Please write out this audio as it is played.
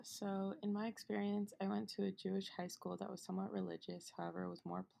So, in my experience, I went to a Jewish high school that was somewhat religious, however, was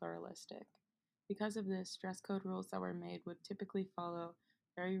more pluralistic. Because of this, dress code rules that were made would typically follow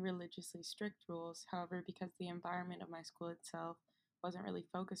very religiously strict rules. However, because the environment of my school itself wasn't really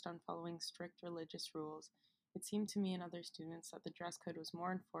focused on following strict religious rules, it seemed to me and other students that the dress code was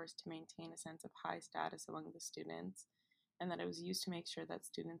more enforced to maintain a sense of high status among the students, and that it was used to make sure that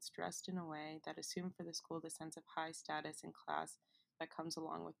students dressed in a way that assumed for the school the sense of high status in class that comes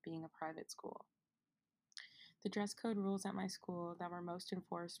along with being a private school. The dress code rules at my school that were most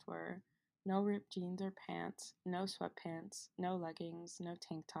enforced were no ripped jeans or pants, no sweatpants, no leggings, no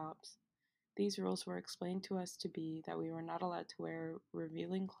tank tops. These rules were explained to us to be that we were not allowed to wear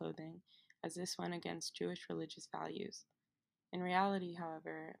revealing clothing, as this went against Jewish religious values. In reality,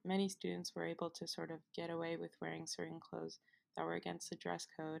 however, many students were able to sort of get away with wearing certain clothes that were against the dress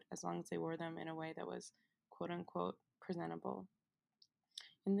code as long as they wore them in a way that was quote unquote presentable.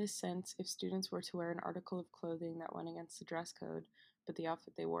 In this sense, if students were to wear an article of clothing that went against the dress code, but the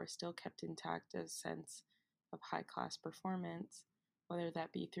outfit they wore still kept intact a sense of high class performance, whether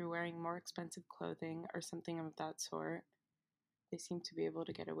that be through wearing more expensive clothing or something of that sort, they seemed to be able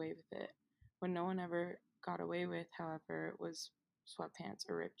to get away with it. What no one ever got away with, however, was sweatpants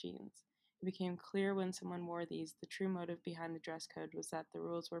or ripped jeans. It became clear when someone wore these the true motive behind the dress code was that the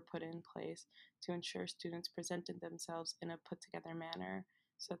rules were put in place to ensure students presented themselves in a put together manner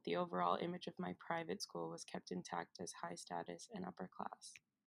so that the overall image of my private school was kept intact as high status and upper class.